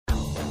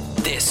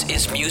This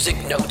is Music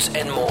Notes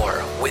and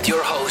More with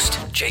your host,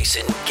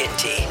 Jason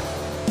Ginty.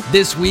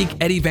 This week,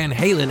 Eddie Van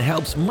Halen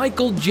helps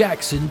Michael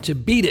Jackson to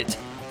beat it.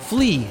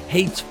 Flea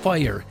hates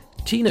fire.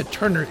 Tina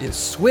Turner is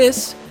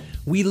Swiss.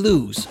 We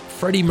lose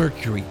Freddie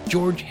Mercury,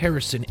 George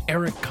Harrison,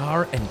 Eric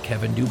Carr, and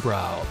Kevin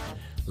DuBrow.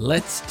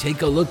 Let's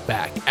take a look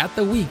back at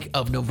the week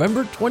of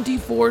November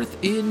 24th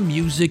in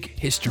music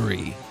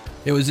history.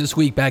 It was this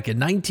week back in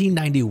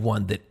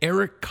 1991 that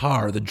Eric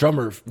Carr, the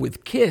drummer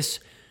with Kiss,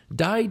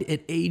 died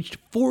at age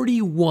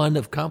 41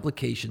 of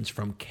complications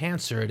from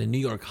cancer at a New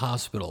York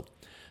hospital.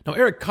 Now,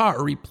 Eric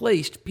Carr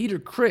replaced Peter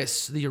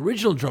Criss, the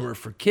original drummer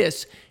for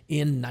Kiss,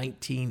 in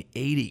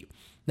 1980.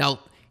 Now,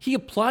 he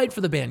applied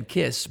for the band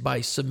Kiss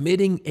by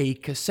submitting a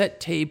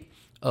cassette tape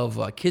of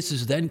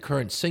Kiss's then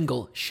current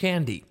single,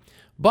 Shandy,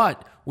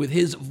 but with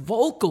his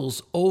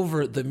vocals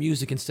over the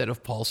music instead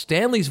of Paul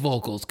Stanley's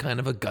vocals, kind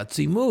of a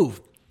gutsy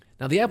move.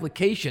 Now, the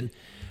application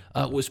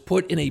was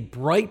put in a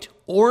bright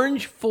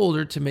orange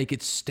folder to make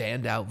it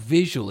stand out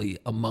visually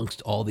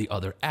amongst all the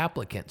other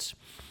applicants.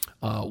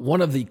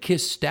 One of the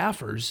Kiss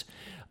staffers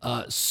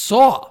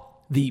saw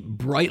the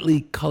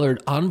brightly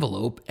colored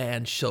envelope,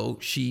 and so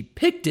she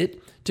picked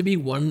it to be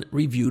one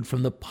reviewed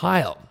from the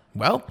pile.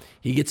 Well,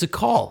 he gets a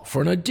call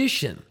for an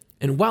audition,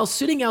 and while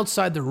sitting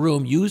outside the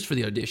room used for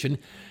the audition,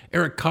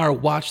 Eric Carr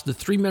watched the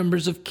three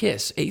members of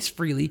Kiss, Ace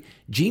Frehley,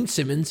 Gene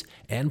Simmons,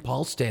 and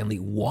Paul Stanley,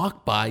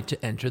 walk by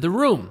to enter the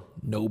room.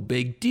 No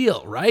big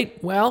deal,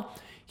 right? Well,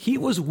 he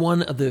was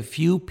one of the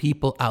few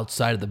people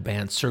outside of the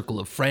band's circle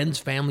of friends,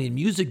 family, and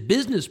music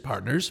business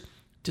partners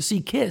to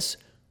see Kiss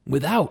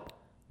without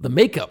the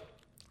makeup.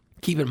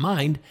 Keep in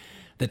mind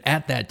that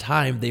at that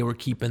time, they were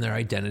keeping their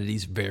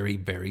identities very,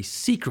 very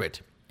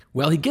secret.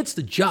 Well, he gets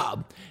the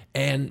job,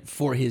 and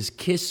for his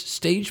Kiss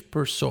stage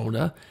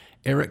persona,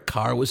 Eric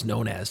Carr was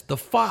known as the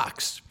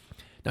Fox.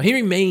 Now, he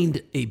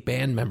remained a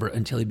band member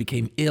until he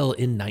became ill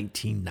in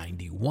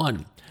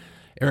 1991.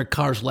 Eric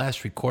Carr's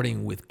last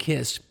recording with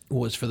Kiss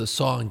was for the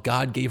song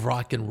God Gave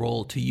Rock and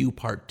Roll to You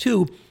Part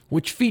 2,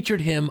 which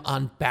featured him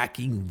on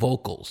backing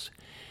vocals.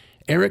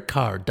 Eric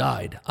Carr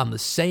died on the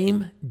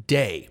same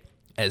day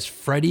as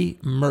Freddie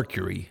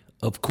Mercury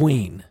of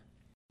Queen.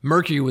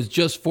 Mercury was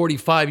just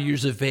 45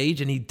 years of age,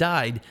 and he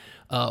died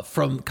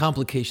from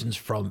complications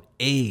from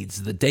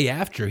AIDS the day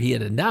after he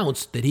had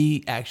announced that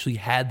he actually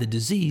had the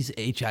disease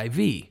HIV.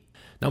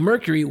 Now,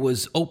 Mercury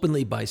was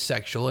openly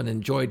bisexual and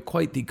enjoyed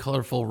quite the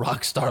colorful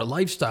rock star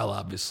lifestyle,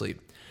 obviously.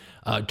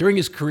 During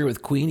his career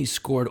with Queen, he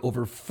scored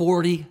over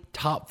 40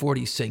 top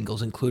 40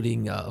 singles,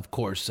 including, of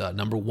course,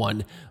 number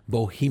one,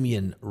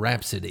 Bohemian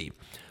Rhapsody.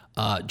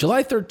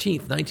 July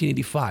 13th,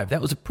 1985,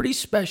 that was a pretty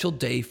special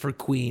day for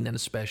Queen and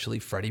especially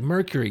Freddie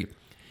Mercury.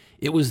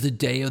 It was the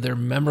day of their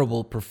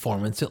memorable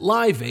performance at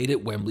Live Aid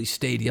at Wembley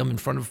Stadium in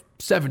front of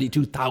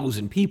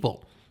 72,000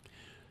 people.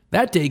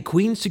 That day,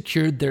 Queen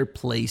secured their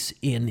place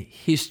in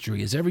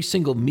history as every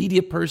single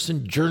media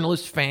person,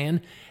 journalist,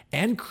 fan,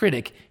 and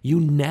critic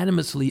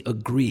unanimously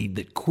agreed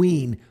that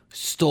Queen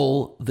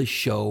stole the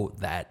show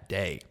that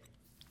day.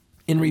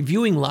 In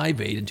reviewing Live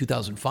Aid in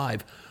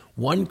 2005,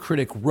 one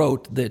critic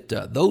wrote that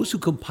those who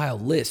compile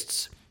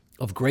lists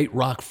of great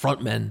rock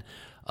frontmen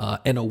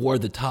and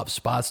award the top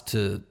spots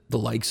to the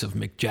likes of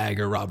Mick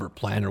Jagger, Robert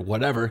Plant, or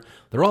whatever,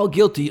 they're all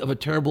guilty of a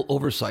terrible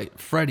oversight.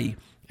 Freddie,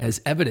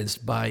 as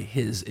evidenced by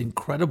his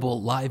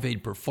incredible Live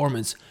Aid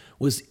performance,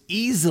 was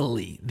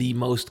easily the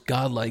most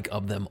godlike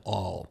of them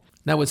all.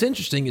 Now, what's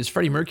interesting is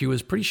Freddie Mercury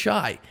was pretty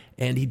shy,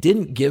 and he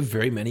didn't give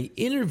very many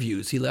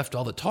interviews. He left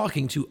all the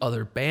talking to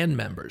other band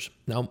members.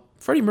 Now,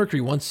 Freddie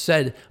Mercury once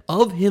said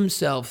of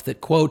himself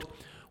that, quote,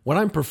 "When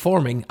I'm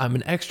performing, I'm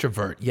an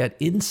extrovert, yet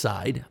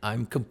inside,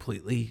 I'm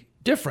completely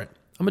different.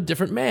 I'm a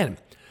different man."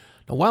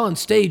 Now, while on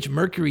stage,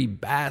 Mercury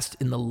basked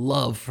in the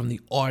love from the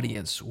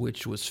audience,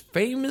 which was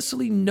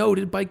famously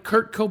noted by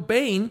Kurt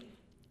Cobain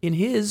in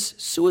his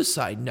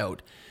suicide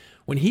note,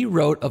 when he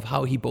wrote of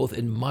how he both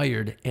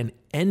admired and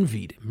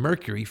envied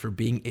Mercury for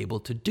being able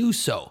to do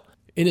so.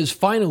 In his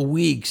final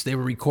weeks, they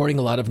were recording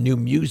a lot of new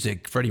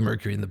music, Freddie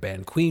Mercury and the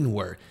band Queen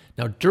were.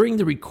 Now, during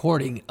the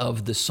recording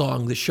of the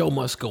song The Show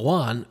Must Go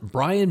On,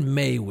 Brian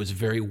May was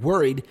very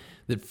worried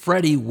that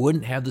Freddie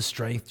wouldn't have the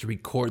strength to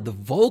record the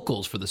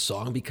vocals for the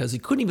song because he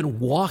couldn't even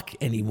walk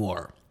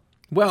anymore.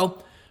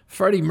 Well,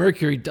 Freddie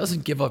Mercury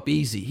doesn't give up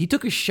easy. He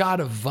took a shot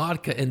of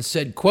vodka and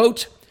said,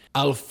 quote,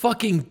 "I'll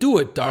fucking do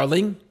it,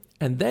 darling."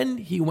 And then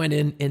he went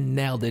in and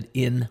nailed it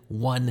in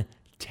one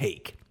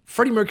take.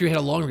 Freddie Mercury had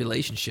a long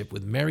relationship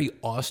with Mary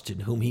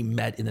Austin, whom he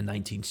met in the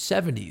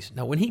 1970s.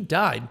 Now, when he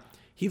died,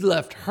 he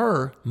left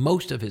her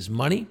most of his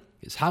money,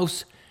 his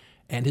house,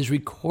 and his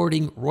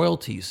recording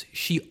royalties.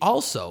 She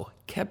also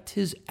kept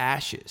his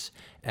ashes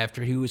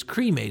after he was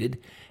cremated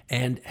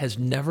and has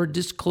never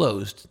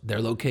disclosed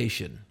their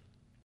location.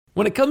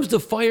 When it comes to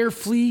fire,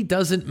 Flea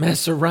doesn't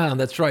mess around.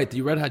 That's right,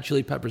 the Red Hot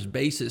Chili Peppers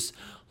bassist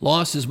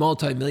lost his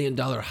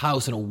multi-million-dollar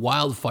house in a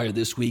wildfire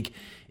this week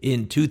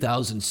in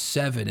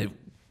 2007. It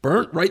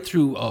burnt right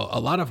through a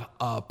lot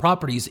of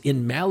properties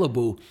in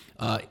Malibu.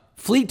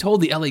 Flea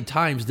told the LA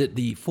Times that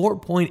the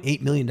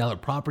 $4.8 million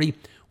property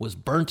was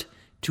burnt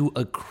to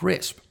a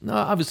crisp. Now,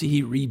 obviously,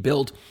 he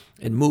rebuilt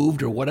and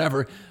moved or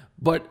whatever,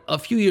 but a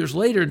few years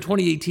later, in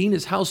 2018,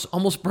 his house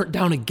almost burnt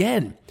down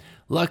again.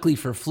 Luckily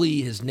for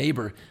Flea, his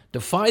neighbor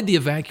defied the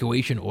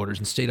evacuation orders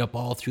and stayed up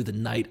all through the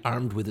night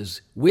armed with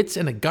his wits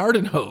and a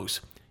garden hose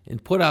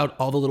and put out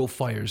all the little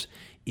fires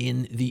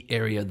in the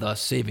area,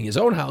 thus saving his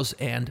own house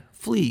and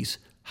Flea's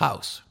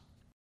house.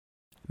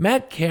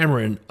 Matt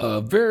Cameron,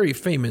 a very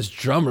famous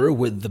drummer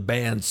with the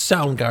band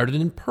Soundgarden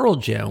and Pearl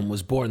Jam,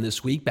 was born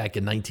this week back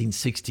in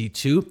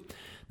 1962.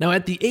 Now,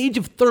 at the age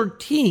of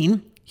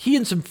 13, he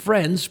and some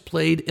friends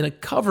played in a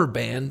cover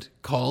band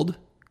called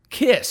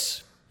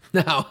Kiss.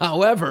 Now,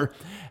 however,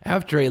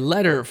 after a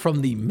letter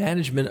from the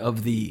management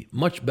of the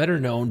much better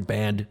known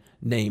band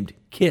named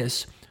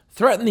Kiss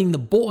threatening the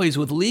boys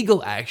with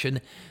legal action,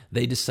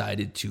 they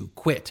decided to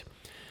quit.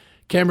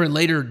 Cameron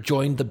later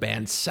joined the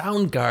band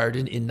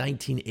Soundgarden in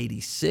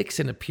 1986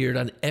 and appeared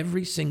on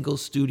every single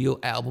studio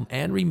album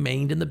and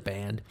remained in the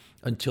band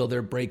until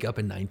their breakup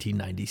in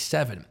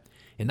 1997.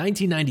 In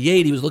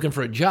 1998, he was looking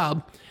for a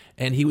job,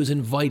 and he was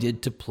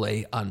invited to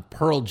play on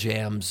Pearl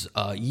Jam's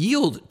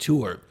Yield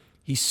tour.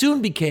 He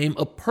soon became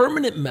a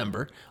permanent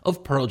member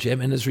of Pearl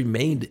Jam and has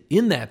remained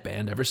in that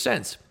band ever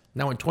since.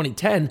 Now, in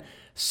 2010,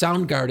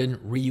 Soundgarden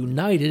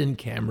reunited, and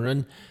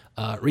Cameron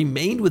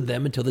remained with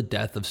them until the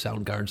death of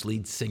Soundgarden's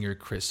lead singer,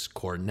 Chris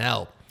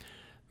Cornell.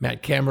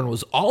 Matt Cameron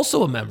was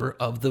also a member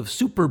of the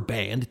super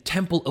band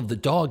Temple of the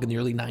Dog in the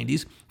early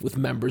 90s with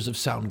members of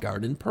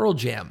Soundgarden and Pearl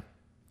Jam.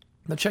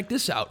 Now check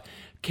this out.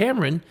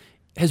 Cameron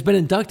has been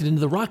inducted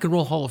into the Rock and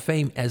Roll Hall of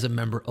Fame as a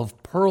member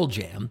of Pearl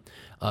Jam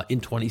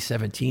in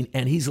 2017,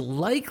 and he's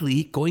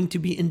likely going to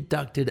be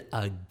inducted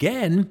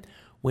again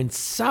when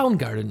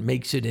Soundgarden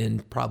makes it in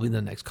probably in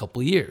the next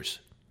couple years.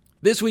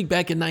 This week,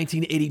 back in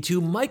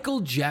 1982, Michael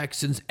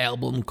Jackson's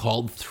album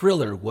called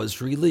Thriller was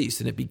released,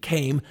 and it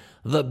became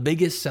the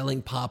biggest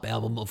selling pop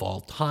album of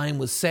all time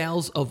with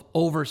sales of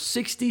over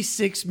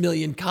 66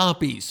 million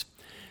copies.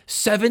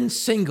 7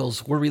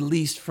 singles were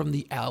released from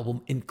the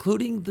album,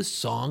 including the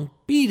song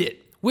Beat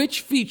It,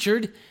 which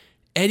featured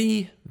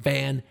Eddie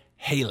Van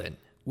Halen,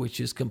 which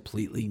is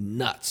completely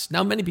nuts.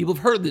 Now, many people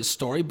have heard this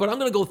story, but I'm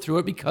going to go through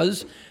it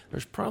because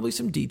there's probably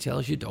some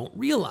details you don't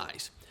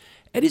realize.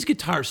 Eddie's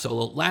guitar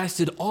solo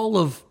lasted all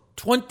of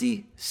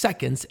 20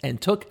 seconds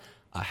and took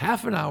a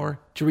half an hour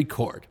to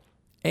record.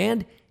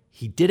 And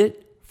he did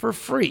it for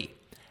free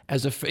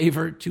as a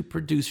favor to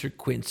producer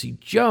Quincy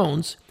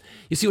Jones.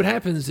 You see, what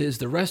happens is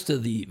the rest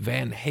of the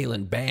Van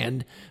Halen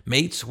band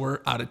mates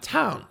were out of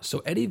town.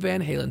 So Eddie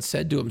Van Halen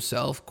said to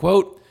himself,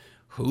 quote,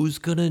 "Who's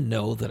going to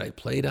know that I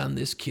played on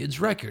this kid's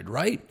record,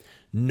 right?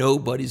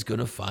 Nobody's going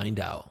to find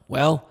out."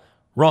 Well,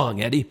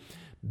 wrong, Eddie.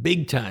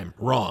 Big time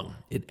wrong.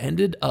 It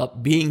ended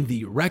up being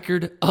the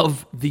record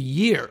of the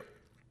year.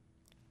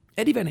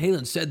 Eddie Van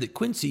Halen said that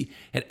Quincy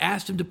had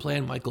asked him to play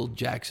on Michael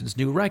Jackson's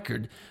new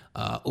record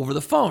over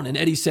the phone. And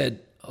Eddie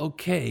said,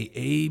 "Okay,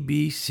 A,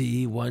 B,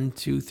 C, 1,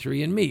 2,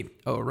 3, and me."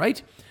 All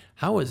right.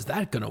 How is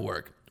that going to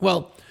work?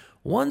 Well,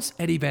 once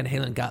Eddie Van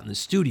Halen got in the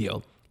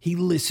studio, he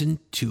listened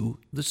to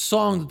the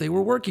song that they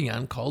were working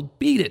on called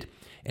Beat It.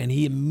 And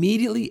he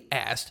immediately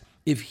asked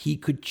if he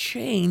could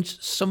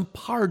change some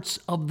parts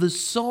of the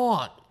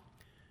song.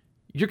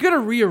 You're going to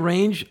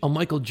rearrange a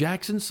Michael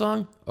Jackson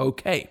song?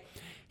 Okay.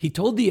 He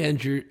told the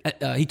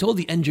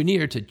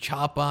engineer to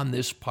chop on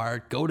this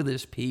part, go to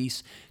this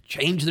piece,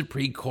 change the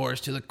pre-chorus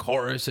to the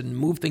chorus, and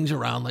move things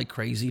around like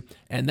crazy,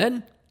 and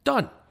then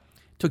done.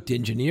 Took the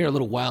engineer a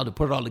little while to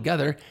put it all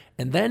together,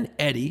 and then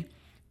Eddie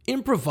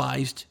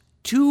improvised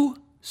 2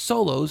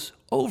 solos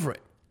over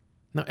it.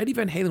 Now, Eddie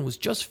Van Halen was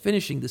just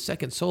finishing the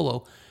second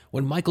solo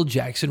when Michael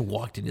Jackson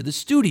walked into the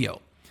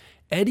studio.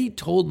 Eddie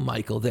told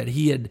Michael that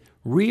he had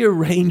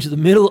rearranged the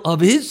middle of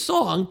his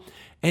song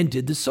and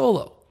did the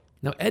solo.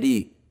 Now,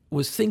 Eddie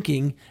was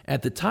thinking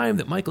at the time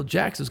that Michael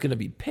Jackson was going to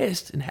be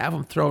pissed and have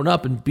him thrown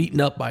up and beaten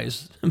up by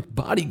his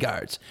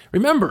bodyguards.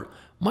 Remember,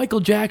 Michael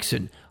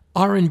Jackson,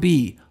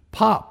 R&B,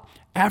 pop,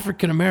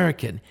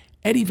 African-American,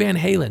 Eddie Van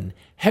Halen,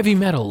 heavy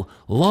metal,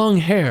 long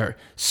hair,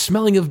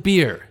 smelling of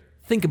beer.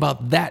 Think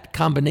about that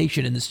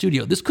combination in the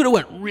studio. This could have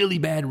went really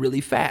bad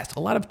really fast.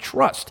 A lot of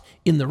trust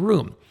in the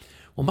room.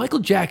 Well, Michael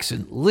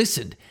Jackson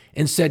listened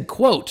and said,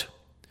 quote,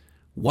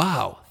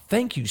 "Wow,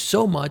 thank you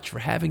so much for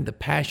having the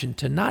passion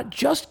to not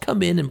just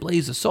come in and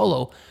blaze a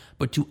solo,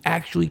 but to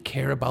actually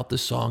care about the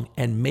song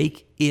and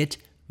make it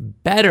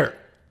better."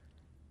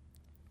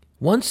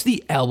 Once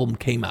the album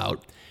came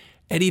out,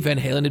 Eddie Van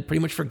Halen had pretty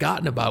much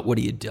forgotten about what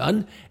he had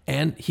done,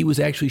 and he was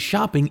actually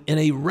shopping in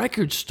a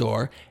record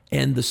store,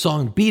 and the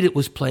song Beat It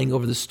was playing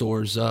over the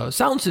store's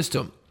sound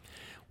system.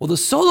 Well, the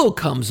solo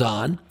comes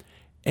on,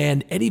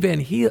 and Eddie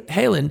Van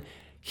Halen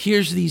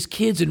hears these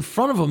kids in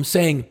front of him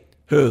saying,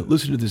 "Hey,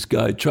 listen to this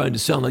guy trying to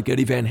sound like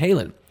Eddie Van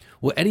Halen."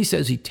 Well, Eddie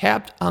says he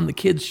tapped on the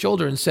kid's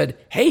shoulder and said,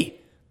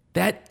 "Hey,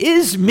 that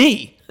is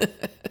me."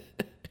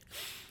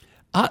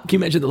 Can you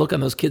imagine the look on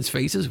those kids'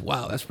 faces?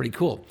 Wow, that's pretty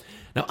cool.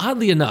 Now,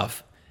 oddly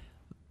enough,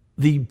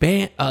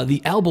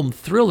 the album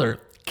Thriller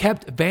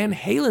kept Van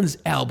Halen's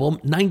album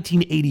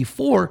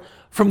 1984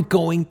 from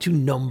going to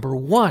number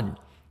 1.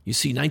 You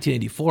see,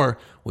 1984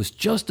 was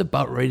just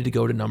about ready to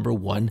go to number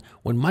one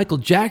when Michael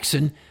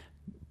Jackson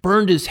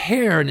burned his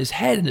hair and his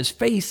head and his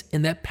face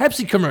in that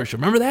Pepsi commercial.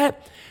 Remember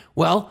that?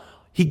 Well,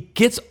 he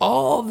gets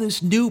all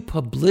this new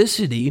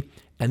publicity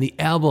and the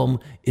album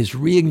is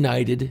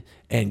reignited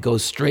and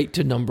goes straight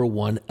to number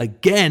one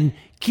again,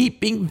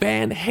 keeping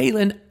Van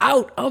Halen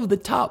out of the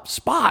top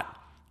spot.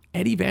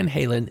 Eddie Van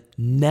Halen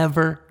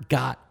never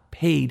got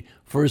paid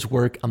for his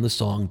work on the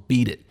song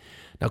Beat It.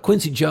 Now,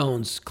 Quincy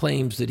Jones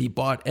claims that he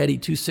bought Eddie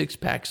 2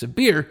 6-packs of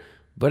beer,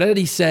 but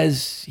Eddie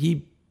says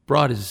he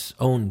brought his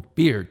own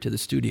beer to the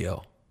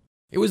studio.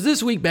 It was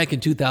this week back in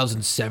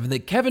 2007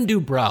 that Kevin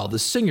DuBrow, the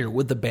singer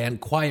with the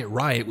band Quiet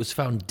Riot, was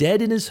found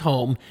dead in his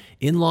home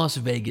in Las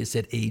Vegas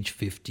at age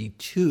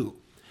 52.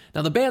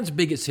 Now, the band's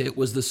biggest hit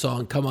was the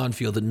song Come On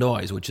Feel the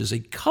Noise, which is a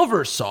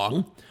cover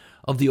song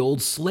of the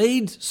old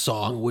Slade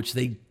song, which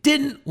they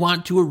didn't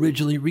want to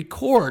originally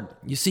record.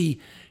 You see,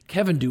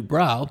 Kevin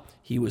DuBrow,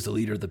 he was the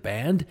leader of the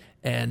band,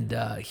 and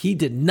he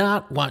did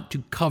not want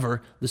to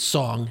cover the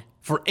song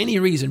for any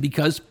reason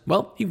because,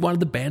 well, he wanted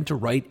the band to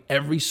write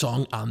every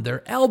song on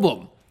their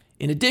album.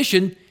 In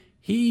addition,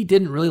 he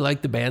didn't really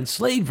like the band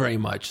Slade very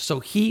much, so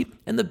he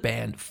and the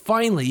band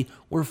finally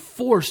were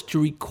forced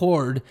to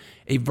record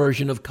a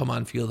version of Come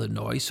On Feel the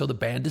Noise, so the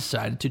band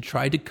decided to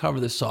try to cover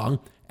the song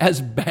as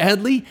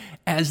badly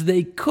as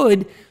they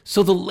could,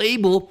 so the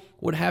label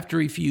would have to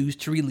refuse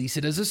to release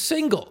it as a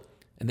single.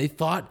 And they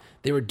thought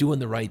they were doing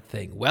the right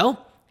thing.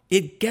 Well,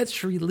 it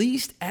gets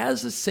released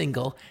as a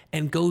single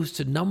and goes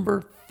to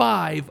number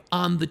 5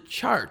 on the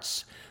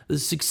charts. The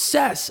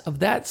success of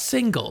that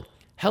single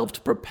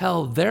helped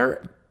propel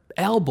their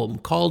album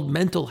called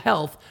Mental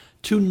Health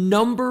to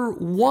number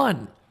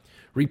 1,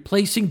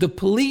 replacing The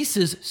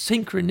Police's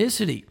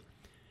Synchronicity.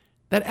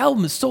 That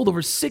album has sold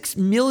over 6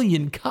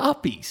 million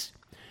copies.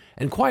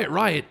 And Quiet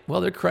Riot,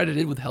 well, they're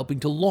credited with helping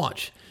to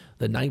launch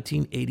the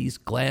 1980s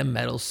glam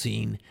metal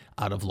scene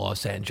out of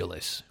Los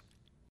Angeles.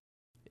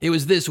 It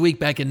was this week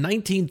back in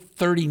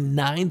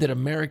 1939 that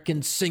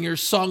American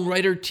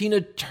singer-songwriter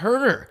Tina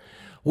Turner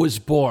was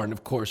born.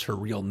 Of course, her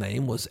real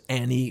name was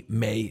Annie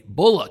Mae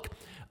Bullock.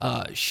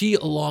 She,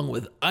 along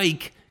with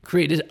Ike,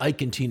 created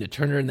Ike and Tina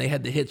Turner, and they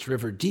had the hits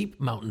River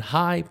Deep, Mountain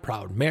High,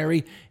 Proud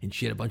Mary, and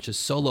she had a bunch of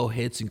solo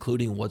hits,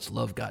 including What's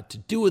Love Got to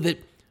Do With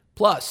It,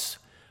 plus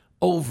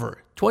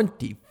over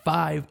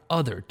 25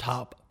 other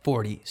top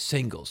 40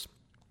 singles.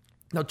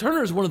 Now,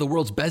 Turner is one of the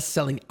world's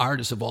best-selling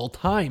artists of all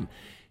time.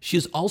 She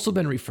has also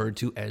been referred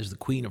to as the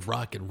Queen of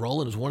Rock and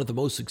Roll and is one of the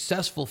most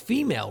successful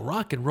female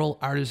rock and roll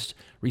artists,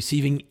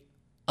 receiving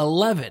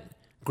 11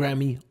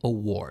 Grammy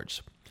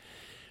Awards.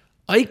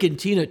 Ike and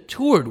Tina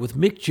toured with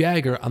Mick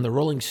Jagger on the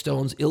Rolling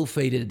Stones'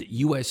 ill-fated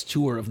U.S.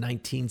 tour of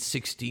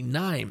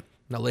 1969.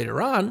 Now,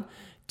 later on,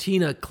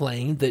 Tina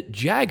claimed that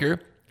Jagger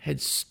had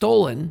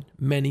stolen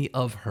many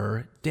of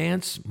her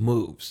dance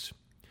moves.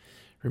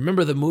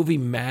 Remember the movie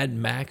Mad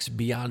Max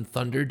Beyond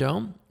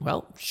Thunderdome?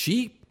 Well,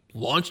 she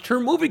launched her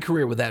movie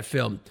career with that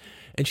film.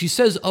 And she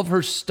says of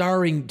her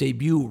starring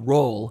debut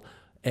role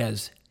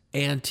as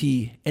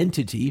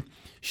Entity,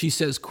 she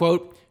says,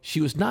 quote, "She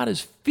was not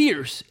as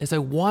fierce as I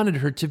wanted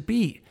her to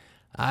be.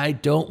 I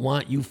don't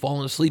want you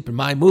falling asleep in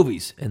my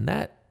movies." And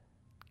that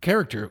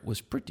character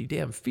was pretty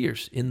damn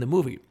fierce in the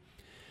movie.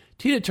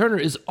 Tina Turner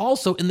is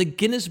also in the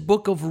Guinness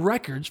Book of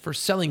Records for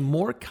selling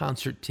more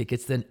concert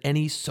tickets than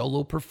any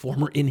solo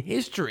performer in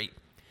history.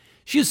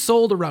 She has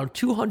sold around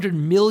 200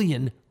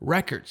 million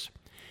records.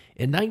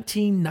 In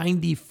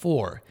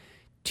 1994,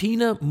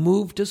 Tina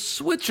moved to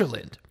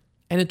Switzerland,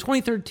 and in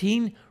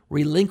 2013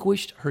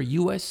 relinquished her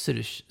U.S.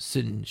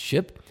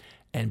 citizenship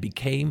and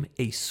became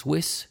a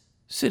Swiss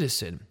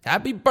citizen.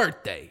 Happy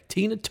birthday,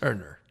 Tina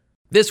Turner.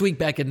 This week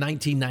back in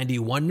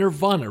 1991,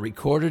 Nirvana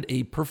recorded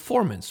a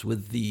performance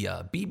with the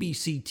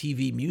BBC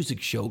TV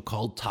music show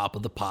called Top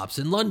of the Pops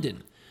in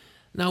London.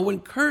 Now, when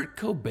Kurt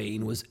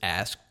Cobain was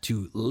asked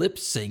to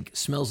lip-sync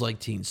Smells Like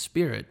Teen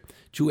Spirit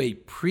to a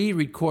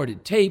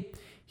pre-recorded tape,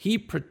 he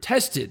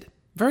protested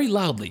very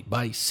loudly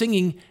by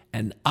singing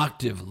an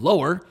octave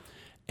lower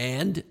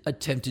and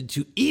attempted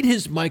to eat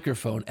his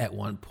microphone at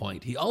one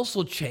point. He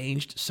also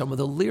changed some of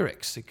the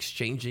lyrics,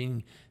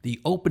 exchanging the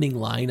opening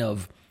line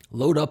of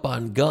 "Load up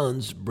on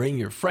guns, bring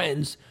your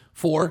friends,"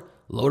 for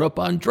 "Load up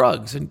on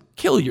drugs and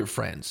kill your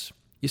friends."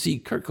 You see,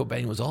 Kurt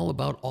Cobain was all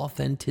about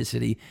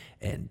authenticity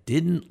and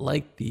didn't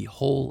like the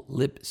whole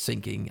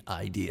lip-syncing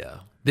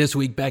idea. This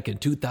week back in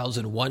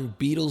 2001,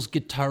 Beatles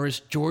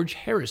guitarist George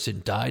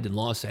Harrison died in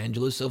Los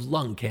Angeles of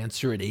lung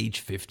cancer at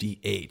age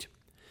 58.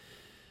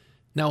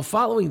 Now,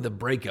 following the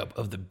breakup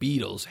of the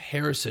Beatles,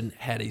 Harrison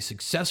had a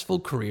successful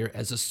career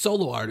as a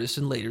solo artist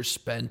and later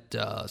spent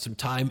some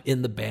time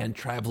in the band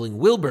Traveling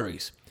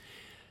Wilburys.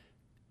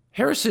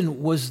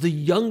 Harrison was the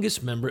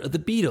youngest member of the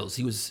Beatles.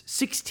 He was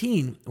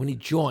 16 when he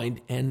joined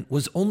and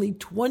was only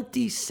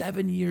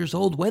 27 years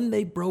old when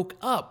they broke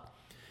up.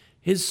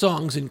 His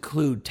songs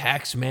include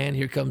Taxman,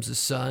 Here Comes the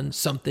Sun,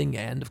 Something,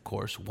 and, of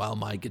course, While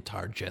My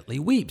Guitar Gently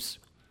Weeps.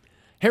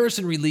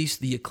 Harrison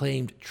released the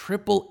acclaimed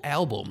triple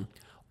album,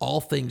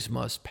 All Things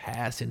Must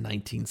Pass, in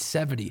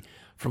 1970,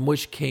 from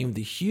which came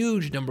the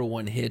huge number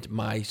one hit,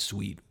 My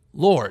Sweet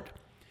Lord.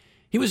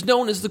 He was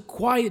known as the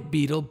quiet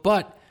Beatle,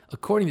 but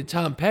according to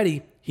Tom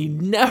Petty, he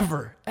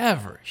never,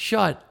 ever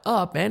shut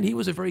up, and he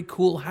was a very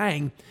cool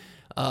hang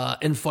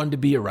and fun to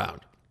be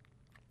around.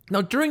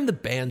 Now, during the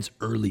band's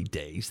early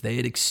days, they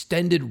had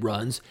extended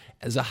runs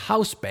as a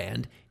house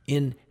band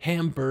in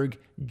Hamburg,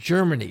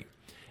 Germany.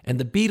 And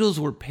the Beatles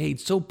were paid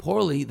so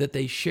poorly that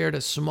they shared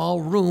a small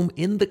room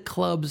in the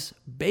club's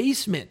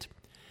basement.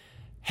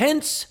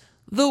 Hence,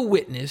 the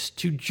witness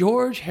to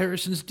George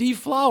Harrison's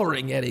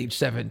deflowering at age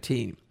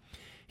 17.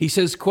 He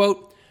says,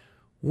 quote,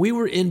 "We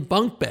were in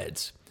bunk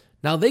beds.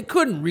 Now, they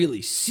couldn't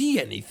really see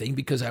anything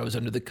because I was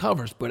under the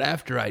covers, but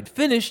after I'd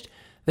finished,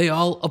 they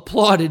all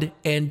applauded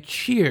and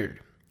cheered.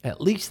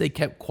 At least they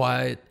kept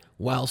quiet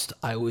whilst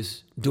I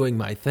was doing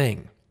my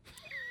thing."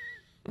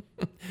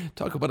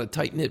 Talk about a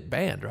tight-knit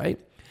band, right?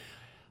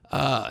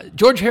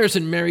 George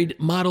Harrison married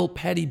model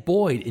Pattie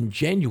Boyd in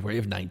January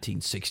of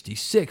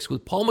 1966,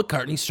 with Paul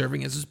McCartney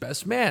serving as his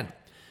best man.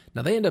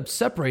 Now, they ended up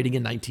separating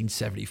in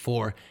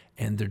 1974,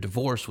 and their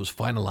divorce was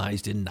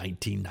finalized in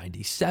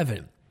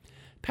 1997.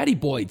 Pattie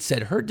Boyd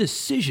said her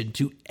decision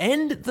to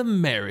end the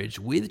marriage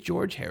with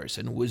George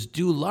Harrison was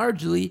due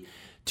largely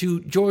to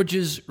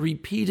George's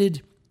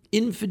repeated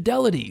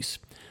infidelities.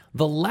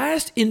 The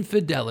last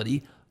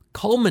infidelity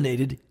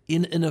culminated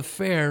in an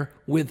affair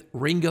with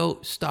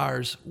Ringo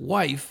Starr's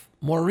wife,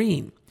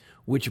 Maureen,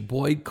 which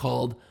Boyd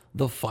called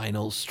the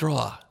final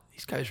straw.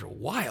 These guys are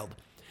wild.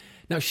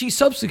 Now, she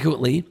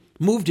subsequently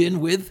moved in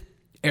with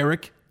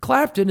Eric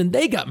Clapton, and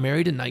they got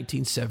married in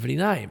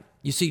 1979.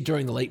 You see,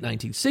 during the late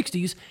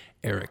 1960s,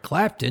 Eric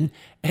Clapton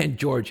and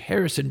George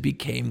Harrison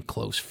became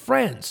close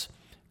friends.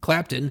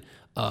 Clapton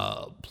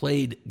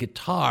played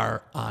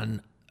guitar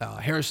on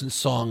Harrison's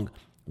song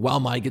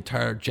While My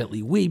Guitar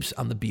Gently Weeps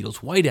on the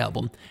Beatles' White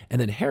Album, and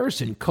then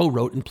Harrison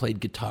co-wrote and played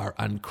guitar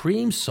on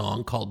Cream's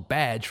song called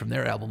Badge from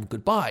their album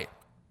Goodbye.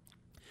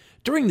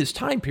 During this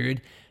time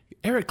period,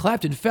 Eric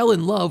Clapton fell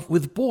in love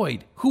with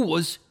Boyd, who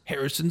was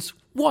Harrison's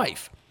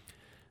wife.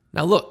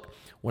 Now look,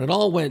 when it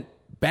all went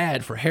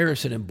bad for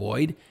Harrison and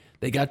Boyd,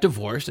 they got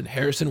divorced, and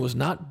Harrison was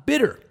not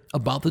bitter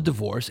about the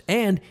divorce,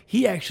 and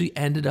he actually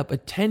ended up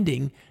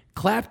attending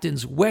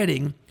Clapton's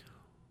wedding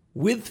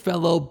with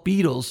fellow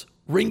Beatles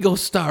Ringo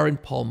Starr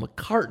and Paul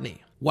McCartney.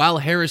 While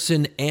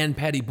Harrison and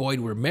Pattie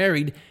Boyd were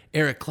married,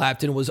 Eric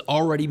Clapton was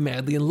already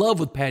madly in love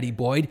with Pattie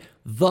Boyd,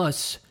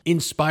 thus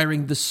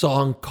inspiring the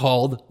song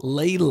called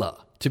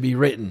Layla to be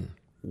written.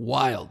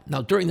 Wild.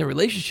 Now, during their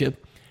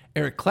relationship,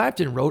 Eric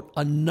Clapton wrote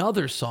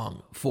another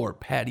song for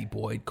Pattie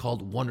Boyd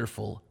called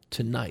Wonderful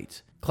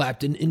Tonight.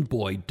 Clapton and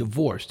Boyd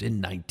divorced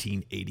in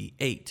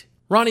 1988.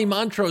 Ronnie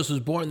Montrose was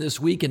born this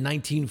week in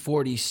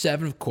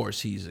 1947. Of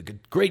course, he's a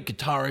great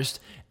guitarist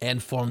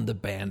and formed the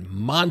band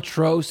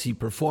Montrose. He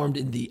performed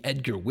in the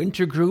Edgar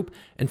Winter Group.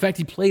 In fact,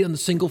 he played on the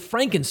single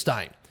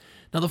Frankenstein.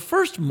 Now, the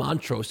first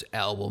Montrose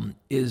album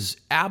is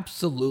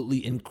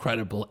absolutely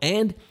incredible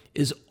and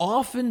is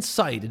often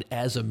cited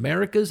as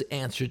America's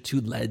answer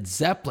to Led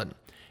Zeppelin.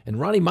 And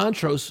Ronnie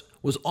Montrose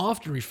was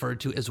often referred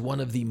to as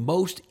one of the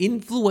most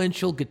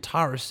influential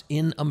guitarists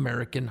in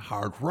American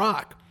hard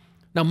rock.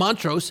 Now,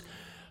 Montrose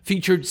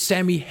featured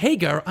Sammy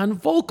Hagar on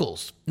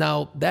vocals.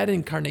 Now, that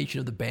incarnation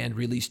of the band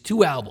released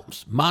two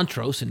albums,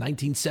 Montrose in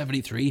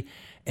 1973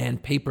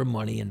 and Paper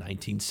Money in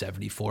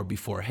 1974,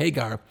 before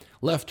Hagar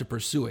left to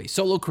pursue a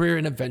solo career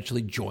and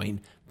eventually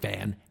joined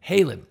Van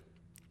Halen.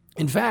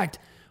 In fact,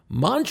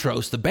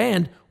 Montrose, the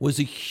band, was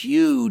a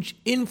huge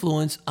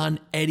influence on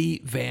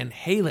Eddie Van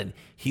Halen.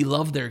 He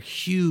loved their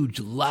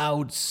huge,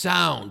 loud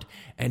sound,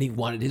 and he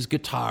wanted his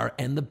guitar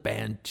and the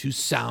band to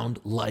sound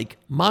like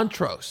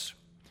Montrose.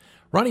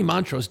 Ronnie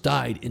Montrose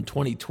died in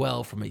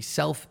 2012 from a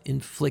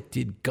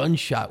self-inflicted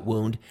gunshot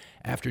wound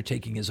after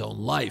taking his own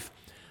life.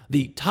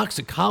 The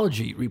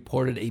toxicology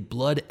reported a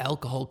blood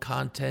alcohol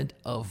content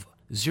of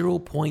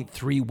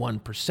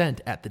 0.31%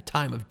 at the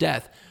time of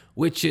death,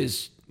 which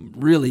is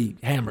really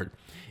hammered.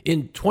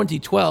 In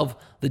 2012,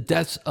 the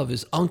deaths of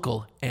his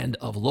uncle and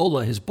of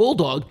Lola, his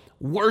bulldog,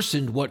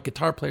 worsened what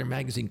Guitar Player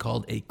magazine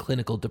called a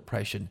clinical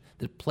depression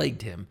that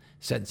plagued him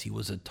since he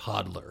was a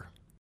toddler.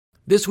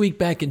 This week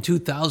back in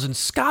 2000,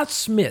 Scott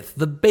Smith,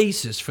 the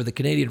bassist for the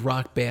Canadian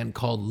rock band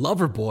called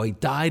Loverboy,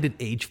 died at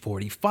age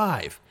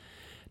 45.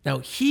 Now,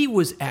 he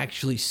was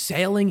actually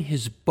sailing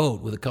his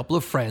boat with a couple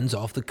of friends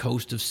off the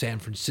coast of San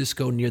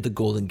Francisco near the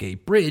Golden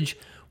Gate Bridge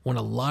when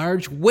a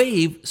large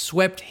wave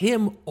swept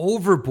him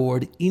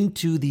overboard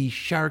into the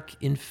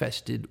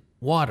shark-infested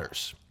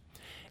waters.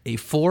 A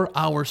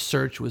 4-hour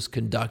search was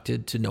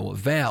conducted to no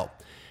avail.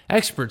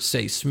 Experts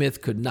say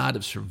Smith could not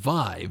have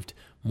survived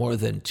more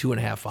than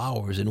 2.5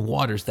 hours in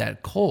waters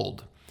that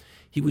cold.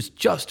 He was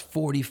just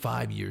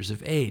 45 years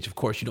of age. Of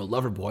course, you know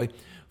Loverboy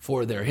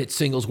for their hit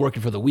singles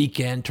Working for the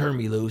Weekend, Turn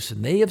Me Loose,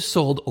 and they have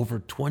sold over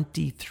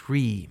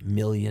 23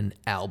 million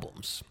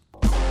albums.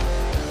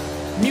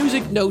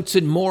 Music, Notes,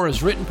 and More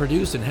is written,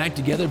 produced, and hacked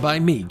together by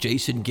me,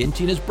 Jason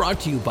Ginty, and is brought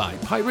to you by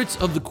Pirates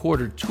of the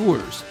Quarter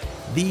Tours,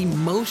 the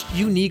most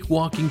unique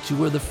walking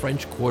tour of the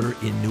French Quarter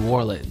in New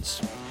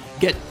Orleans.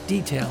 Get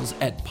details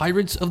at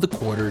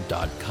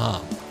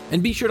piratesofthequarter.com.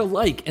 And be sure to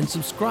like and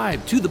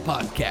subscribe to the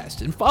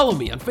podcast and follow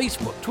me on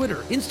Facebook,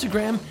 Twitter,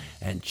 Instagram,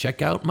 and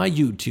check out my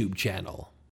YouTube channel.